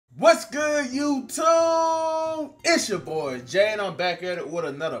What's good, YouTube? It's your boy Jay, and I'm back at it with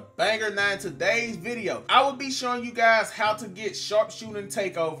another banger. Now in today's video, I will be showing you guys how to get sharpshooting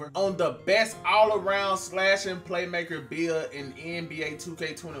takeover on the best all-around slashing playmaker build in NBA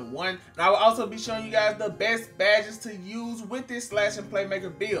 2K21. And I will also be showing you guys the best badges to use with this slashing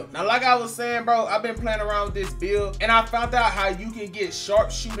playmaker build. Now, like I was saying, bro, I've been playing around with this build, and I found out how you can get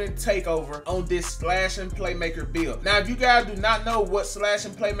sharpshooting takeover on this slashing playmaker build. Now, if you guys do not know what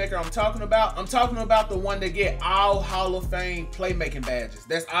slashing playmaker I'm talking about the one that get all Hall of Fame playmaking badges.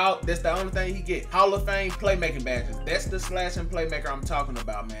 That's the only thing he get. Hall of Fame playmaking badges. That's the slashing playmaker I'm talking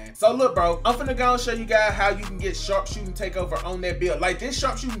about, man. So look, bro, I'm finna go and show you guys how you can get sharpshooting takeover on that build. Like this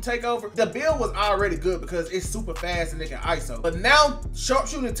sharpshooting takeover, the build was already good because it's super fast and it can ISO. But now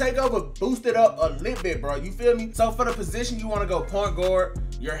sharpshooting takeover boosted up a little bit, bro. You feel me? So for the position you want to go point guard,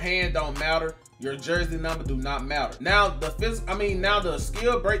 your hand don't matter. Your jersey number do not matter. Now the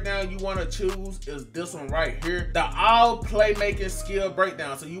skill breakdown you want to choose is this one right here. The all playmaking skill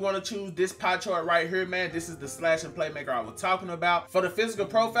breakdown. So you want to choose this pie chart right here, man. This is the slashing playmaker I was talking about. For the physical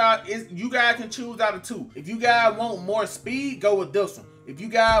profile, you guys can choose out of two. If you guys want more speed, go with this one. If you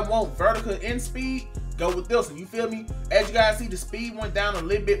guys want vertical in speed, go with this one. You feel me? As you guys see, the speed went down a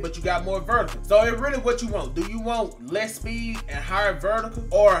little bit, but you got more vertical. So it's really what you want. Do you want less speed and higher vertical,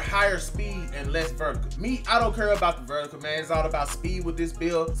 or higher speed and less vertical? Me, I don't care about the vertical, man. It's all about speed with this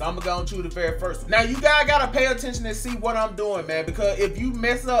build. So I'm gonna go and choose the very first one. Now you guys gotta pay attention and see what I'm doing, man, because if you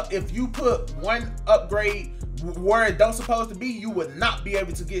mess up, if you put one upgrade where it don't supposed to be, you would not be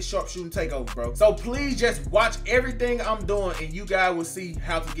able to get sharpshooting takeover, bro. So please just watch everything I'm doing and you guys will see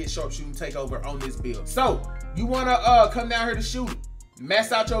how to get sharpshooting takeover on this build. So you wanna come down here to shoot it,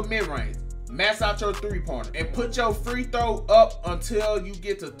 max out your mid-range, max out your three-pointer, and put your free throw up until you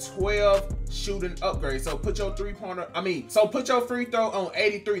get to 12 shooting upgrades. So put your free throw on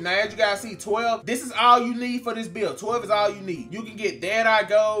 83. Now as you guys see, 12, this is all you need for this build. 12 is all you need. You can get dead eye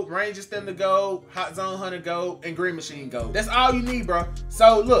gold, range extender gold, hot zone hunter gold, and green machine gold. That's all you need, bro.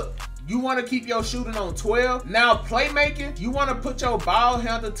 So look, you want to keep your shooting on 12. Now playmaking, you want to put your ball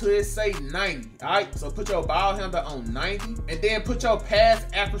handle to it say 90. All right, so put your ball handle on 90 and then put your pass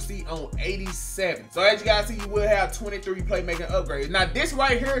accuracy on 87. So as you guys see, you will have 23 playmaking upgrades. Now this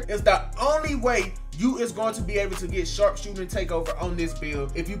right here is the only way you is going to be able to get sharpshooting takeover on this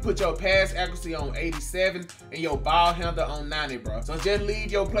build if you put your pass accuracy on 87 and your ball handle on 90, bro. So just leave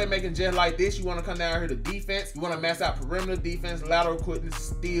your playmaking just like this. You want to come down here to defense. You want to max out perimeter defense, lateral quickness,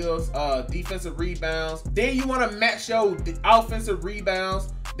 steals, defensive rebounds. Then you want to max your offensive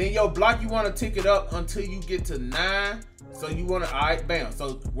rebounds. Then your block, you want to tick it up until you get to 9. So you want to, all right, bam.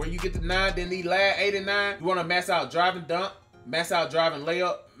 So where you get to 9, then the last 8 and 9, you want to max out driving dunk, max out driving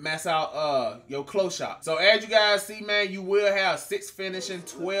layup, max out your close shot. So as you guys see, man, you will have 6 finishing,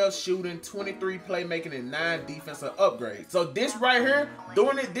 12 shooting, 23 playmaking, and 9 defensive upgrades. So this right here,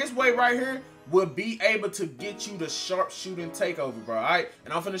 doing it this way right here, will be able to get you the sharpshooting takeover, bro. All right,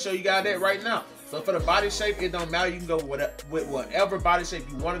 and I'm finna show you guys that right now. So for the body shape, it don't matter. You can go with whatever body shape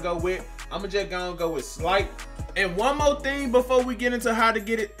you want to go with. I'm just gonna go with slight. And one more thing before we get into how to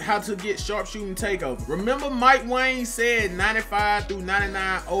get sharpshooting takeover. Remember, Mike Wayne said 95 through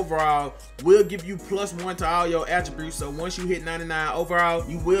 99 overall will give you +1 to all your attributes. So once you hit 99 overall,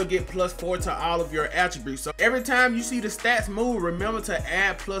 you will get +4 to all of your attributes. So every time you see the stats move, remember to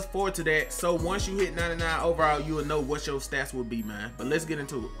add +4 to that. So once you hit 99 overall, you will know what your stats will be, man. But let's get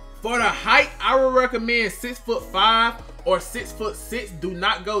into it. For the height, I would recommend 6'5" or 6'6". Do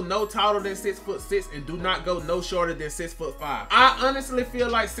not go no taller than 6'6" and do not go no shorter than 6'5". I honestly feel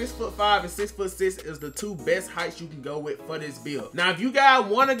like 6'5" and 6'6" is the 2 best heights you can go with for this build. Now, if you guys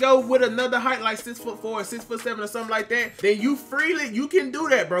want to go with another height like 6'4" or 6'7" or something like that, then you can do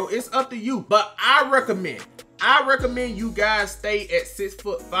that, bro. It's up to you. But I recommend you guys stay at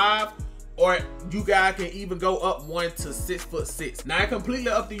 6'5". Or you guys can even go up 1 to 6'6". Now it's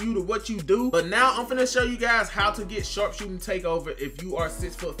completely up to you to what you do. But now I'm finna show you guys how to get sharpshooting takeover if you are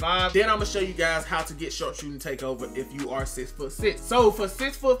 6'5". Then I'm gonna show you guys how to get sharpshooting takeover if you are 6'6". So for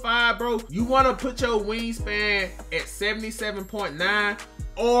 6'5", bro, you wanna put your wingspan at 77.9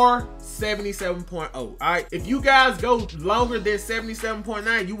 or 77.0. All right, if you guys go longer than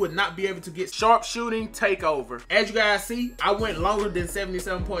 77.9, you would not be able to get sharpshooting takeover. As you guys see, I went longer than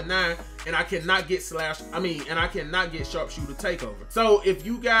 77.9 and I cannot get sharpshooter takeover. So if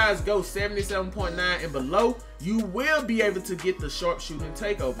you guys go 77.9 and below, you will be able to get the sharpshooting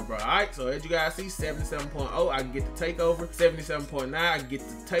takeover, bro. All right, so as you guys see, 77.0, I can get the takeover. 77.9, I can get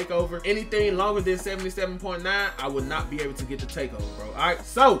the takeover. Anything longer than 77.9, I would not be able to get the takeover, bro. All right,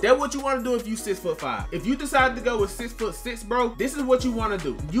 so that's what you want to do if you 6'5". If you decide to go with 6'6", bro, this is what you want to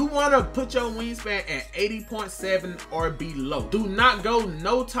do. You want to put your wingspan at 80.7 or below. Do not go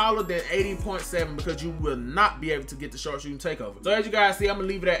no taller than 80.7 because you will not be able to get the sharpshooting takeover. So as you guys see, I'm gonna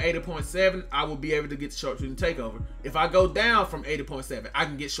leave it at 80.7. I will be able to get the sharpshooting takeover. If I go down from 80.7, I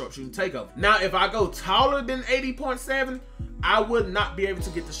can get sharpshooting takeover. Now, if I go taller than 80.7, I would not be able to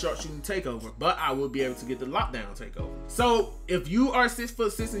get the sharpshooting takeover, but I will be able to get the lockdown takeover. So if you are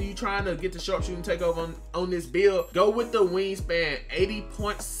 6'6" and you trying to get the sharpshooting takeover on this build, go with the wingspan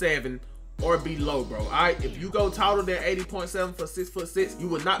 80.7 or below, bro. All right, if you go taller than 80.7 for 6'6", you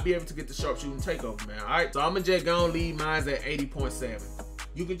will not be able to get the sharpshooting takeover, man. All right, so I'm gonna just go and leave mine at 80.7.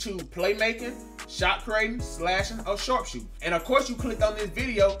 You can choose playmaking, shot creating, slashing, or sharpshooting. And of course, you clicked on this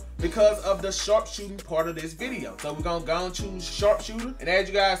video because of the sharpshooting part of this video. So we're gonna go and choose sharpshooter. And as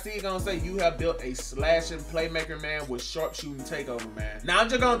you guys see, it's gonna say you have built a slashing playmaker, man, with sharpshooting takeover, man. Now I'm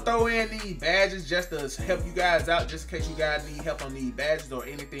just gonna throw in these badges just to help you guys out, just in case you guys need help on these badges or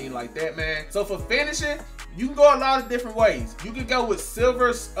anything like that, man. So for finishing, you can go a lot of different ways. You can go with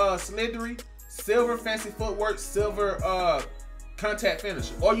silver slithery, silver fancy footwork, silver contact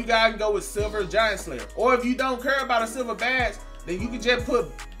finisher, or you guys can go with silver giant slayer. Or if you don't care about a silver badge, then you can just put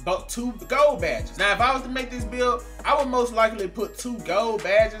about 2 gold badges. Now, if I was to make this build, I would most likely put 2 gold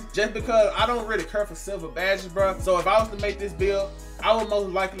badges just because I don't really care for silver badges, bro. So if I was to make this build, I would most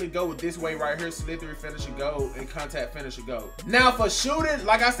likely go with this way right here, slithery finisher gold and contact finisher gold. Now for shooting,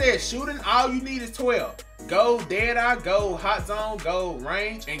 like I said, shooting, all you need is 12. Gold dead eye, gold hot zone, gold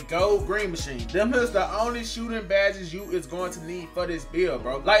range, and gold green machine. Them is the only shooting badges you is going to need for this build,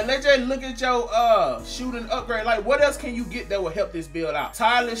 bro. Like, let's just look at your shooting upgrade. Like, what else can you get that will help this build out?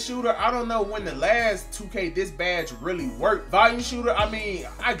 Tireless shooter, I don't know when the last 2K this badge really worked. Volume shooter, I mean,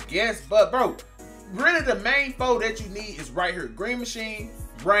 I guess, but bro, really the main 4 that you need is right here. Green machine,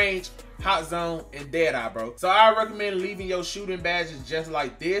 range, hot zone, and dead eye, bro. So I recommend leaving your shooting badges just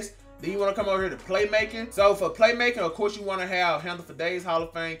like this. Then you want to come over here to playmaking. So for playmaking, of course, you want to have Handle for Days Hall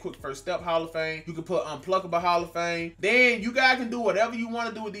of Fame, Quick First Step Hall of Fame. You can put Unpluckable Hall of Fame. Then you guys can do whatever you want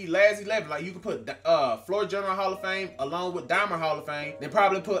to do with these last 11. Like you can put Floor General Hall of Fame along with Diamond Hall of Fame. Then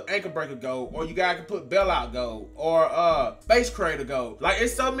probably put Anchor Breaker Gold. Or you guys can put Bailout Gold. Or Space Creator Gold. Like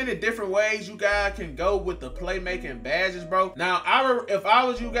it's so many different ways you guys can go with the playmaking badges, bro. Now, if I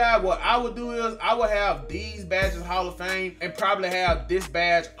was you guys, what I would do is I would have these badges Hall of Fame and probably have this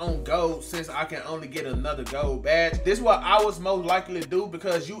badge on gold, since I can only get another gold badge. This is what I was most likely to do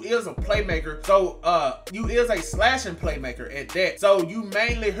because you is a playmaker. So you is a slashing playmaker at that. So you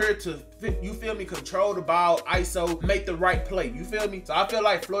mainly here to, you feel me, control the ball, ISO, make the right play. You feel me? So I feel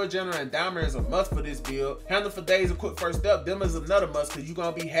like Floor General and Diamond is a must for this build. Handle for Days and Quick First Step, them is another must because you're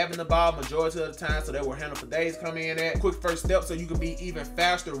gonna be having the ball majority of the time. So that where Handle for Days come in at. Quick First Step so you can be even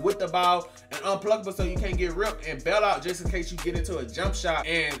faster with the ball, and Unpluckable so you can't get ripped, and Bailout just in case you get into a jump shot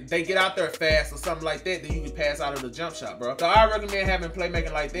and they get out there fast or something like that, then you can pass out of the jump shot, bro. So I recommend having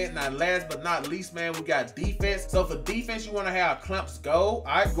playmaking like that. Now last but not least, man, we got defense. So for defense, you want to have Clamps gold.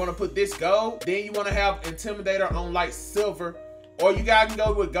 All right, you want to put this gold. Then you want to have Intimidator on like silver, or you guys can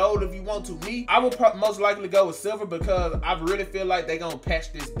go with gold if you want to. Me, I would most likely go with silver because I really feel like they're gonna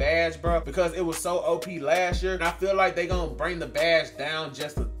patch this badge, bro, because it was so OP last year, and I feel like they're gonna bring the badge down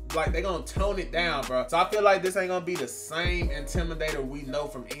just to, like, they're gonna tone it down, bro. So I feel like this ain't gonna be the same Intimidator we know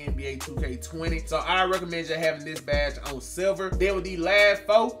from NBA 2K20. So I recommend you having this badge on silver. Then with the last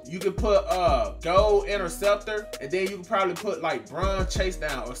 4, you can put gold Interceptor, and then you can probably put like bronze Chase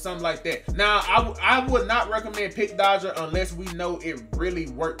Down or something like that. Now I would not recommend Pick Dodger unless we know it really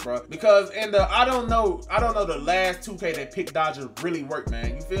worked, bro. Because in the I don't know the last 2K that Pick Dodger really worked,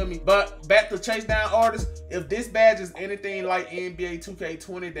 man. You feel me? But back to Chase Down artists, if this badge is anything like NBA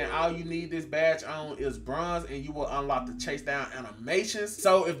 2K20, then all you need this badge on is bronze, and you will unlock the Chase Down animations.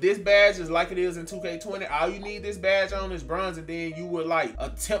 So if this badge is like it is in 2K20, all you need this badge on is bronze, and then you would like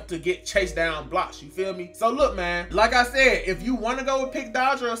attempt to get Chase Down blocks. You feel me? So look, man, like I said, if you want to go with Pick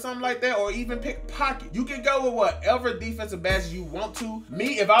Dodger or something like that, or even Pick Pocket, you can go with whatever defensive badges you want to.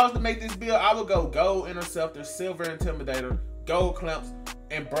 Me, if I was to make this build, I would go gold Interceptor, silver Intimidator, gold Clamps,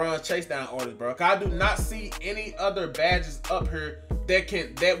 and bronze Chase Down orders, bro. Cause I do not see any other badges up here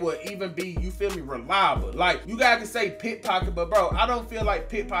that would even be, you feel me, reliable. Like, you guys can say Pickpocket, but bro, I don't feel like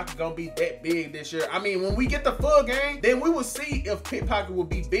Pickpocket gonna be that big this year. I mean, when we get the full game, then we will see if Pickpocket will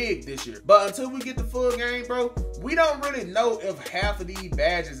be big this year. But until we get the full game, bro, we don't really know if half of these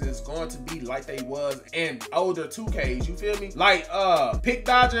badges is going to be like they was in older 2Ks, you feel me? Like Pick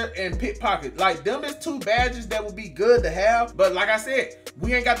Dodger and Pickpocket, like them is two badges that would be good to have. But like I said,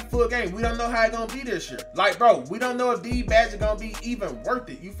 we ain't got the full game. We don't know how it's gonna be this year. Like, bro, we don't know if these badges gonna be even worth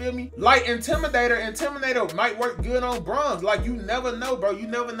it, you feel me? Like Intimidator might work good on bronze. Like, you never know, bro. You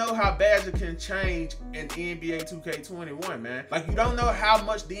never know how badges can change in NBA 2K21, man. Like, you don't know how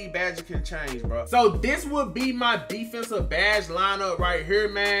much these badges can change, bro. So this would be my defensive badge lineup right here,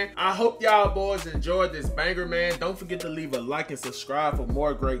 man. I hope y'all boys enjoyed this banger, man. Don't forget to leave a like and subscribe for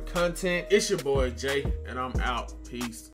more great content. It's your boy Jay, and I'm out. Peace.